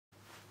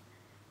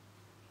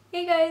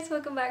Hey guys,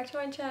 welcome back to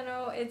my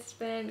channel. It's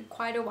been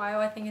quite a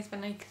while. I think it's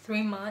been like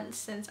 3 months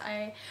since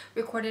I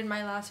recorded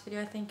my last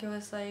video. I think it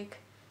was like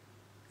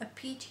a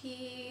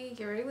PT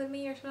get ready with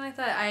me or something like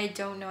that. I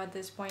don't know at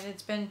this point.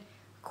 It's been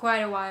quite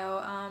a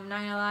while. Not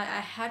gonna lie,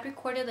 I had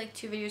recorded like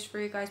 2 videos for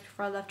you guys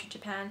before I left to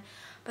Japan,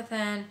 but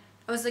then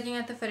I was looking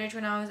at the footage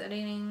when I was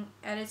editing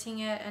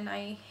it, and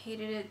I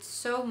hated it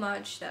so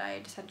much that I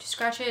decided to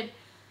scratch it.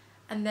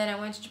 And then I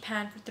went to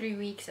Japan for 3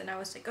 weeks and I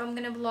was like, oh, I'm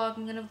gonna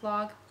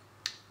vlog.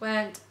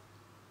 Went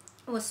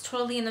was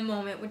totally in the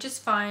moment, which is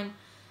fine,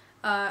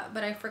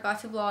 but I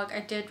forgot to vlog. I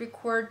did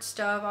record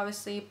stuff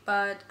obviously,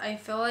 but I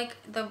feel like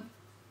the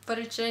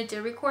footage that I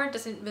did record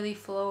doesn't really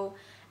flow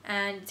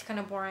and it's kind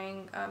of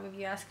boring, if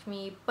you ask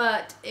me.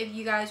 But if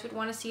you guys would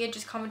want to see it,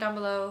 just comment down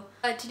below.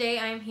 But today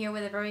I am here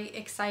with a very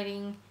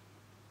exciting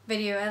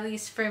video, at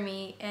least for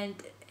me, and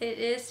it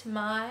is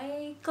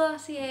my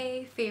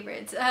Glossier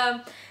favorites.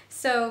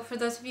 So for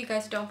those of you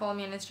guys who don't follow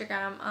me on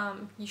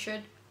Instagram, you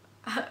should.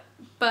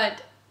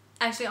 But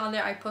actually on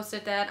there I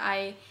posted that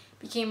I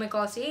became a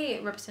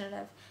Glossier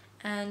representative,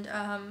 and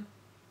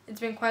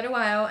it's been quite a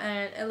while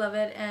and I love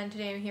it, and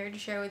today I'm here to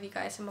share with you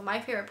guys some of my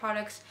favorite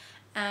products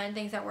and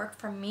things that work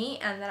for me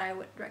and that I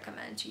would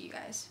recommend to you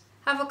guys.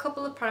 I have a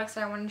couple of products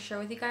that I wanted to share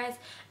with you guys,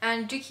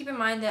 and do keep in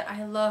mind that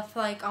I love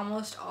like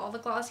almost all the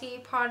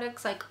Glossier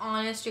products, like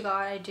honest to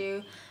God I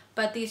do,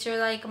 but these are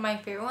like my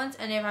favorite ones.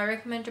 And if I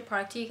recommend a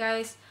product to you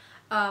guys,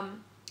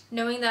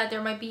 knowing that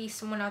there might be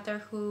someone out there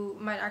who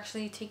might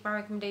actually take my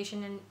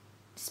recommendation and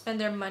spend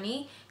their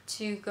money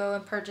to go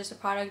and purchase a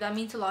product, that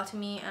means a lot to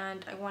me,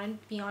 and I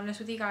want to be honest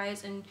with you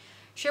guys and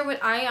share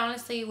what I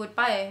honestly would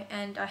buy,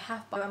 and I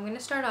have bought. I'm going to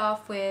start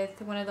off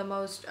with one of the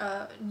most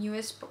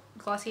newest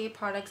Glossier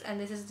products, and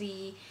this is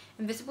the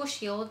Invisible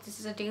Shield. This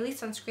is a daily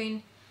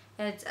sunscreen.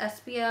 It's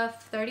SPF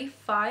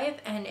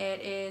 35 and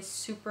it is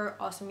super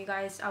awesome, you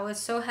guys. I was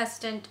so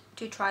hesitant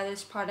to try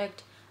this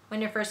product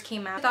when it first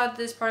came out. I thought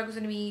this product was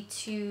going to be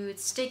too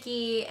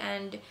sticky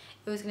and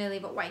it was going to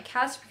leave a white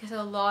cast, because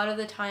a lot of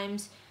the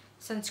times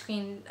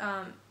sunscreens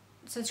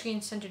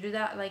tend to do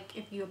that. Like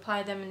if you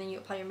apply them and then you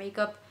apply your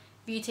makeup,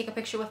 if you take a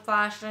picture with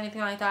flash or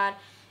anything like that,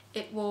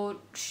 it will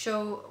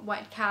show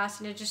white cast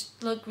and it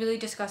just looked really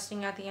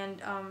disgusting at the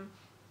end.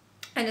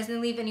 And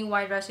doesn't leave any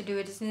white residue.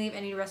 It doesn't leave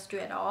any residue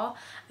at all.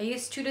 I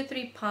use 2 to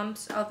 3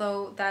 pumps,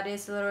 although that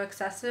is a little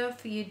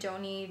excessive. You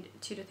don't need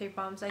 2 to 3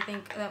 pumps. I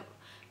think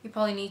you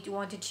probably need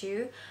 1 to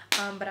 2,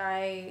 but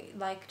I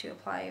like to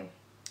apply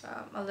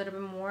a little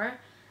bit more.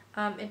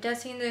 It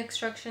does say in the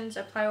instructions,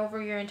 apply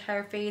over your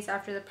entire face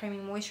after the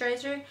priming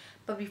moisturizer,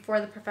 but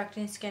before the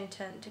perfecting skin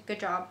tint.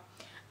 Good job.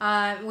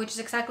 Which is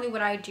exactly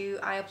what I do.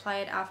 I apply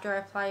it after I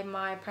apply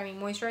my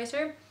priming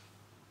moisturizer,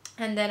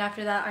 and then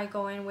after that I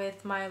go in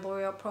with my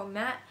L'Oreal Pro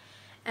Matte,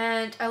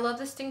 and I love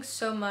this thing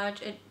so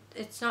much.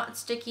 It's not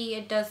sticky.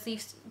 It does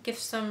give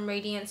some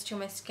radiance to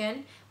my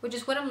skin, which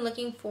is what I'm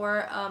looking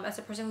for as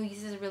a person who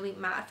uses a really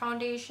matte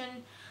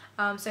foundation.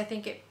 So I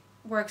think it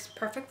works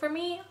perfect for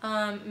me.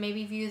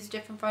 Maybe if you use a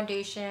different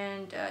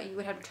foundation, you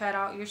would have to try it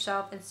out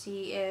yourself and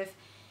see if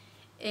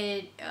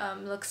it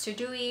looks too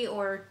dewy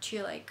or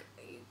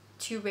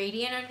too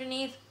radiant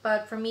underneath.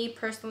 But for me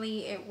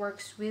personally, it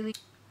works really.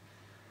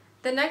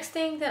 The next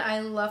thing that I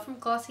love from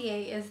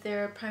Glossier is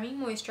their priming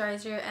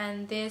moisturizer,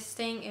 and this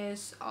thing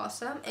is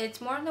awesome.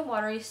 It's more on the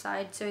watery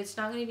side, so it's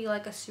not going to be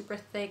like a super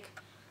thick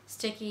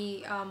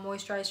sticky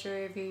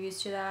moisturizer if you're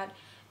used to that.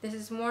 This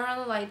is more on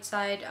the light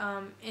side.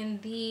 In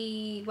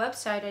the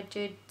website I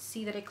did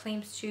see that it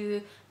claims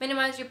to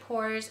minimize your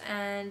pores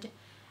and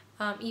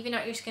even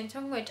out your skin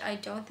tone, which I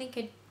don't think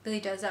it really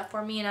does that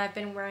for me, and I've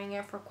been wearing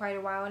it for quite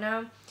a while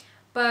now.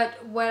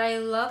 But what I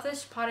love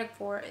this product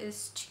for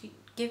is to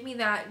give me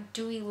that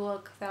dewy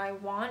look that I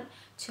want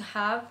to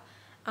have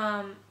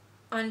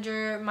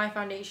under my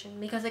foundation,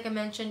 because like I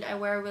mentioned, I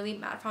wear a really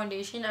matte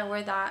foundation. I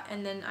wear that,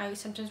 and then I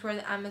sometimes wear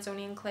the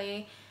Amazonian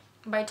Clay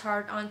by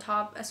Tarte on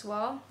top as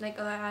well. Like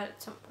I had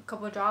a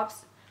couple of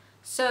drops.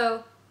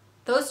 So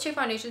those 2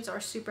 foundations are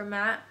super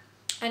matte,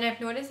 and I've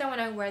noticed that when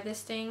I wear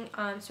this thing,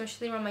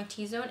 especially around my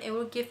T-zone, it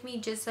will give me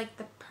just like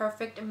the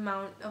perfect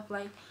amount of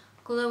like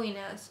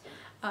glowiness,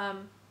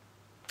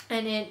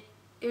 and it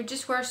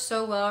just wears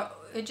so well.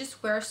 It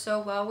just wears so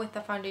well with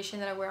the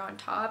foundation that I wear on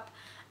top.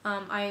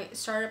 I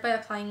started by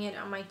applying it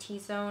on my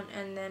T-zone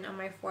and then on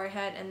my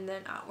forehead and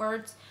then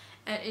outwards,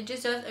 and it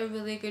just does a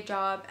really good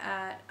job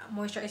at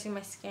moisturizing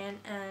my skin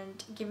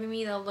and giving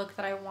me the look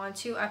that I want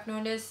to. I've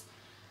noticed,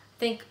 I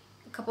think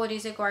a couple of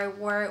days ago, I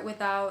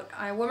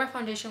wore my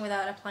foundation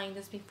without applying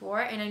this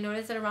before, and I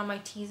noticed that around my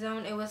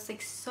T-zone it was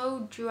like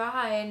so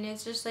dry, and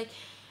it's just like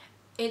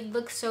it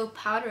looks so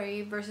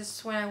powdery,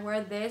 versus when I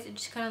wear this, it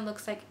just kind of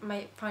looks like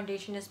my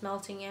foundation is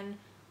melting in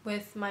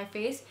with my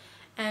face.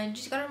 And you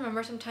just gotta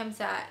remember sometimes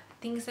that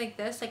things like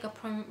this, like a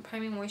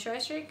priming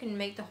moisturizer, can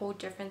make the whole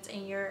difference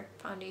in your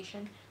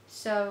foundation.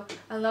 So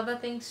I love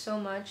that thing so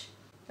much.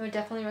 I would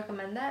definitely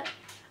recommend that.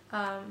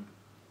 And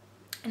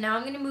now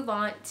I'm gonna move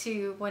on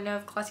to one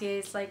of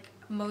Glossier's like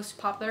most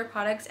popular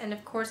products, and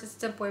of course it's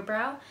the Boy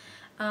Brow.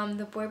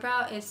 The boy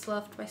brow is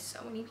loved by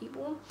so many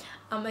people.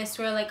 I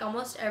swear, like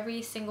almost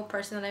every single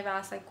person that I've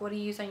asked, like, what do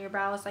you use on your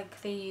brows,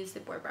 like they use the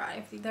boy brow.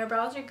 If their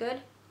brows are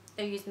good,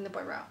 they're using the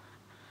boy brow.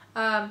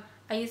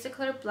 I use the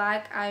color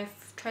black.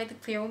 I've tried the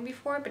clear one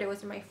before, but it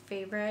wasn't my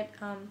favorite.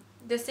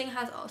 This thing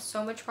has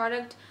so much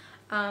product.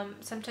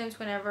 Sometimes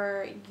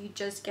whenever you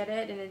just get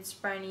it and it's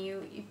brand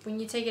new, when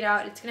you take it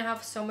out, it's gonna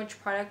have so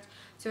much product.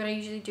 So what I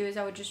usually do is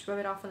I would just rub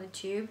it off on the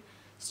tube,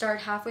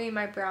 start halfway in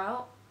my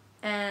brow,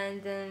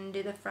 and then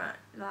do the front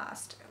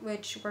last,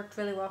 which worked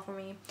really well for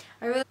me.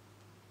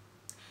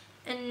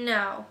 And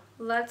now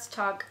let's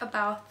talk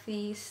about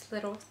these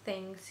little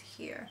things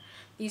here.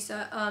 These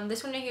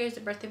this one right here is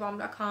the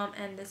birthdaybalm.com,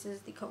 and this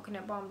is the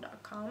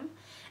coconutbalm.com.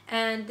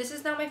 And this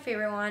is not my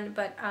favorite one,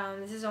 but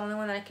this is the only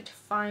one that I could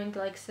find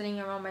like sitting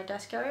around my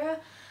desk area.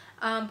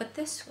 But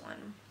this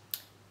one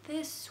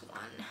is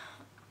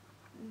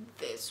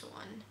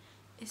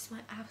my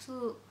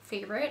absolute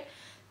favorite.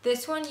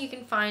 This one you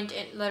can find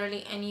in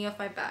literally any of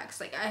my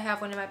bags. Like I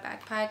have one in my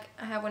backpack,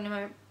 I have one in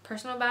my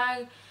personal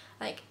bag.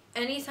 Like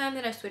anytime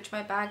that I switch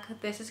my bag,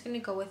 this is gonna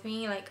go with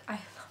me. Like I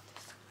love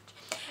this so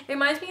much. It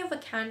reminds me of a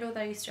candle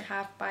that I used to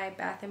have by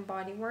Bath and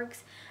Body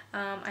Works.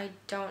 I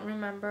don't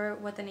remember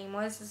what the name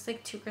was. It's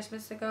like 2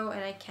 Christmases ago,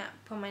 and I can't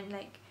put my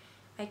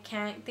I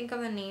can't think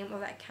of the name of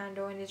that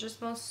candle, and it just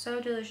smells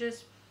so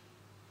delicious.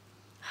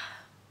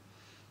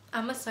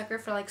 I'm a sucker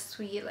for like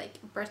sweet,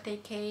 like birthday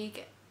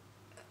cake,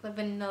 the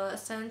vanilla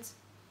scent,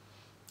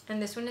 and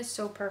this one is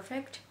so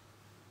perfect.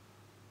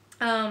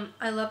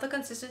 I love the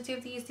consistency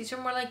of these. These are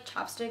more like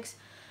chopsticks.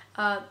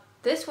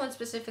 This one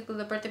specifically,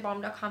 the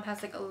birthdaybalm.com,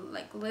 has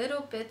like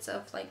little bits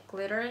of like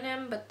glitter in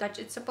them, but that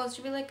it's supposed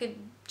to be like a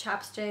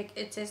chapstick.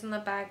 It says on the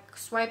back,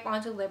 swipe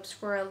onto lips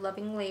for a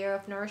loving layer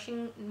of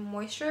nourishing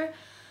moisture.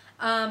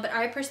 But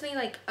I personally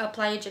like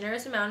apply a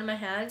generous amount in my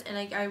hands, and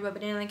like I rub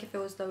it in like if it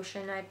was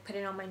lotion. I put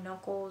it on my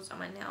knuckles, on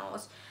my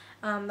nails.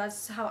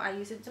 That's how I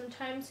use it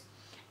sometimes.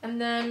 And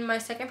then my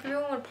second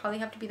favorite one would probably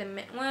have to be the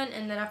mint one,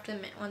 and then after the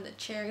mint one, the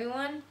cherry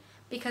one.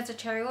 Because the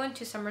cherry one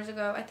 2 summers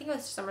ago, I think it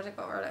was 2 summers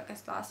ago, or like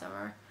last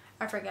summer,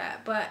 I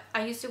forget, but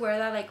I used to wear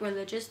that like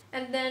religious.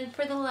 And then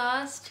for the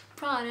last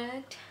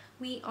product,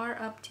 we are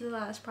up to the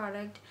last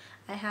product.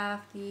 I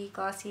have the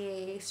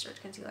Glossier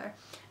Stretch Concealer,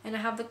 and I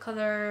have the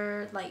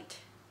color Light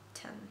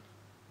 10.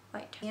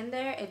 In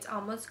there, it's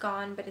almost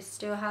gone, but it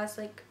still has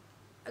like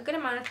a good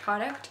amount of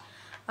product.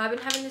 I've been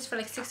having this for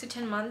like 6 to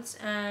 10 months,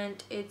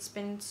 and it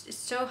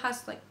still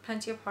has like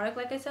plenty of product,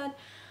 like I said.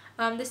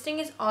 This thing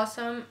is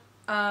awesome.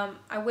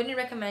 I wouldn't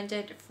recommend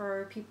it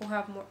for people who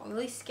have more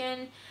oily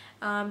skin,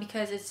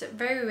 because it's a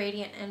very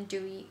radiant and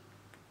dewy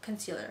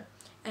concealer.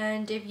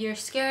 And if you're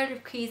scared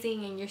of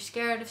creasing and you're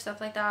scared of stuff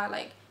like that,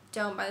 like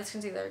don't buy this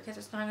concealer, because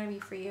it's not going to be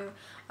for you.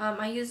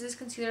 I use this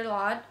concealer a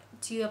lot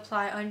to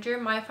apply under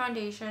my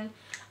foundation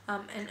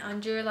and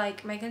under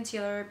like my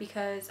concealer,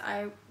 because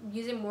I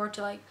use it more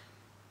to like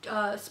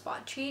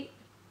spot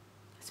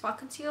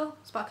conceal.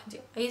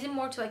 I use it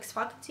more to like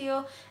spot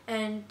conceal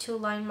and to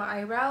line my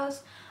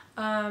eyebrows.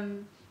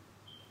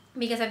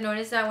 Because I've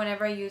noticed that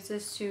whenever I use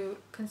this to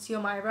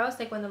conceal my eyebrows,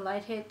 like when the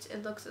light hits,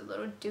 it looks a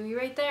little dewy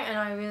right there, and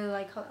I really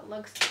like how that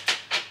looks.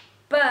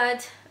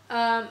 But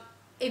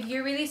if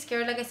you're really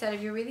scared, like I said,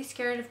 if you're really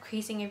scared of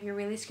creasing, if you're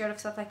really scared of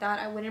stuff like that,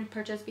 I wouldn't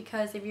purchase,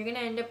 because if you're gonna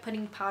end up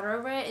putting powder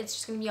over it, it's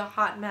just gonna be a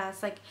hot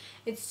mess. Like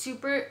it's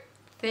super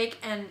thick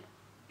and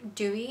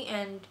dewy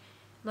and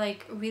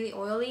like really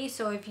oily,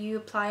 so if you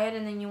apply it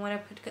and then you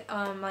want to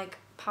put like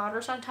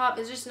powders on top,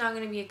 it's just not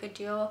gonna be a good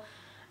deal.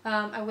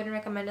 I wouldn't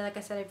recommend it, like I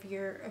said, if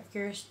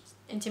you're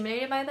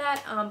intimidated by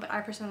that, but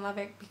I personally love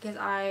it because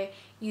I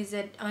use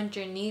it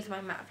underneath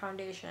my matte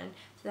foundation,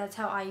 so that's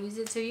how I use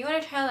it. So if you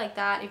want to try it like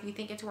that, if you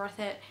think it's worth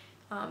it,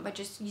 by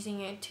just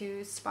using it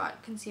to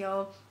spot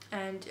conceal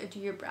and do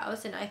your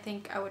brows, and I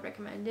think I would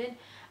recommend it.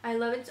 I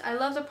love it. I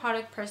love the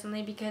product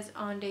personally, because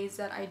on days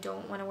that I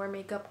don't want to wear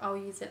makeup, I'll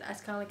use it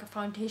as kind of like a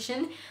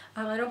foundation.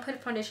 I don't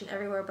put foundation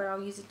everywhere, but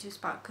I'll use it to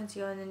spot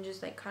conceal and then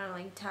just like kind of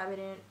like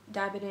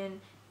dab it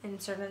in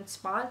certain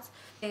spots.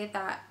 Say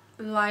that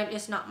Light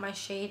is not my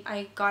shade.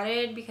 I got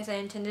it because I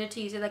intended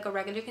to use it like a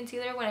regular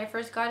concealer when I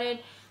first got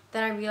it.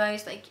 Then I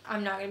realized like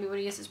I'm not gonna be able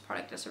to use this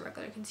product as a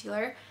regular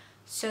concealer,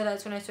 so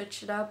that's when I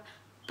switched it up.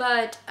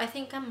 But I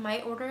think I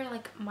might order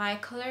like my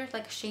color,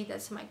 like a shade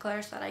that's my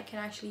color, so that I can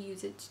actually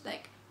use it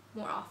like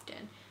more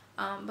often.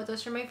 But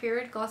those are my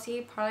favorite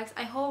Glossier products.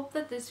 I hope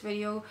that this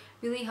video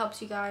really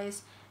helps you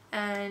guys,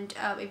 and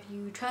if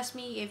you trust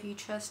me, if you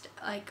trust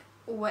like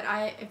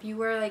if you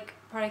wear like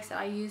products that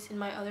I use in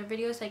my other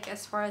videos, like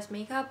as far as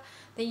makeup,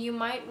 then you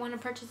might want to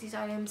purchase these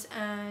items.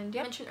 And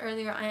yeah, I mentioned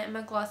earlier, I am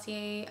a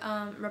Glossier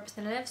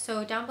representative,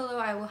 so down below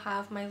I will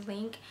have my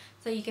link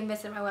so you can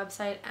visit my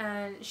website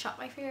and shop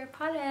my favorite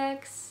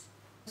products.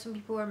 Some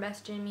people were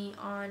messaging me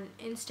on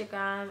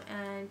Instagram,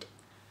 and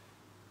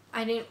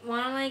I didn't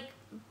want to like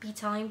be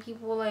telling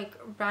people like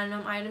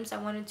random items. I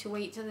wanted to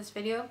wait till this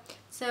video.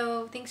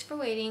 So thanks for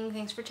waiting,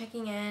 thanks for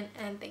checking in,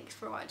 and thanks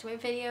for watching my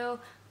video.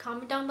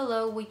 Comment down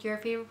below what your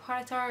favorite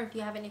products are, if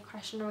you have any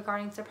question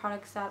regarding the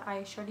products that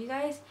I showed you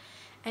guys.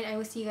 and I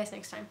will see you guys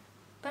next time.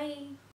 Bye!